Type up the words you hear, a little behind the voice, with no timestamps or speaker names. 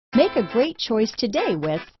Make a great choice today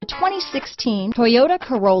with the 2016 Toyota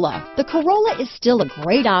Corolla. The Corolla is still a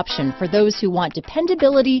great option for those who want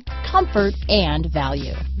dependability, comfort, and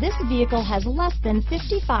value. This vehicle has less than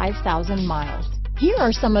 55,000 miles. Here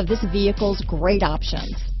are some of this vehicle's great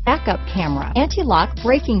options: backup camera, anti-lock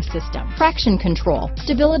braking system, traction control,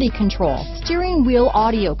 stability control, steering wheel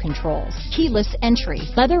audio controls, keyless entry,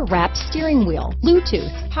 leather-wrapped steering wheel,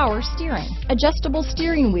 Bluetooth, power steering, adjustable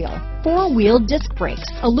steering wheel, four-wheel disc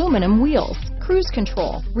brakes, aluminum wheels, cruise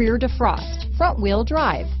control, rear defrost, front-wheel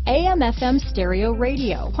drive, AM/FM stereo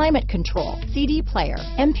radio, climate control, CD player,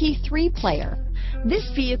 MP3 player.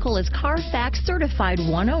 This vehicle is CarFax certified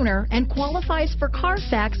one owner and qualifies for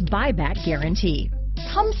CarFax buyback guarantee.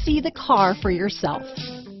 Come see the car for yourself.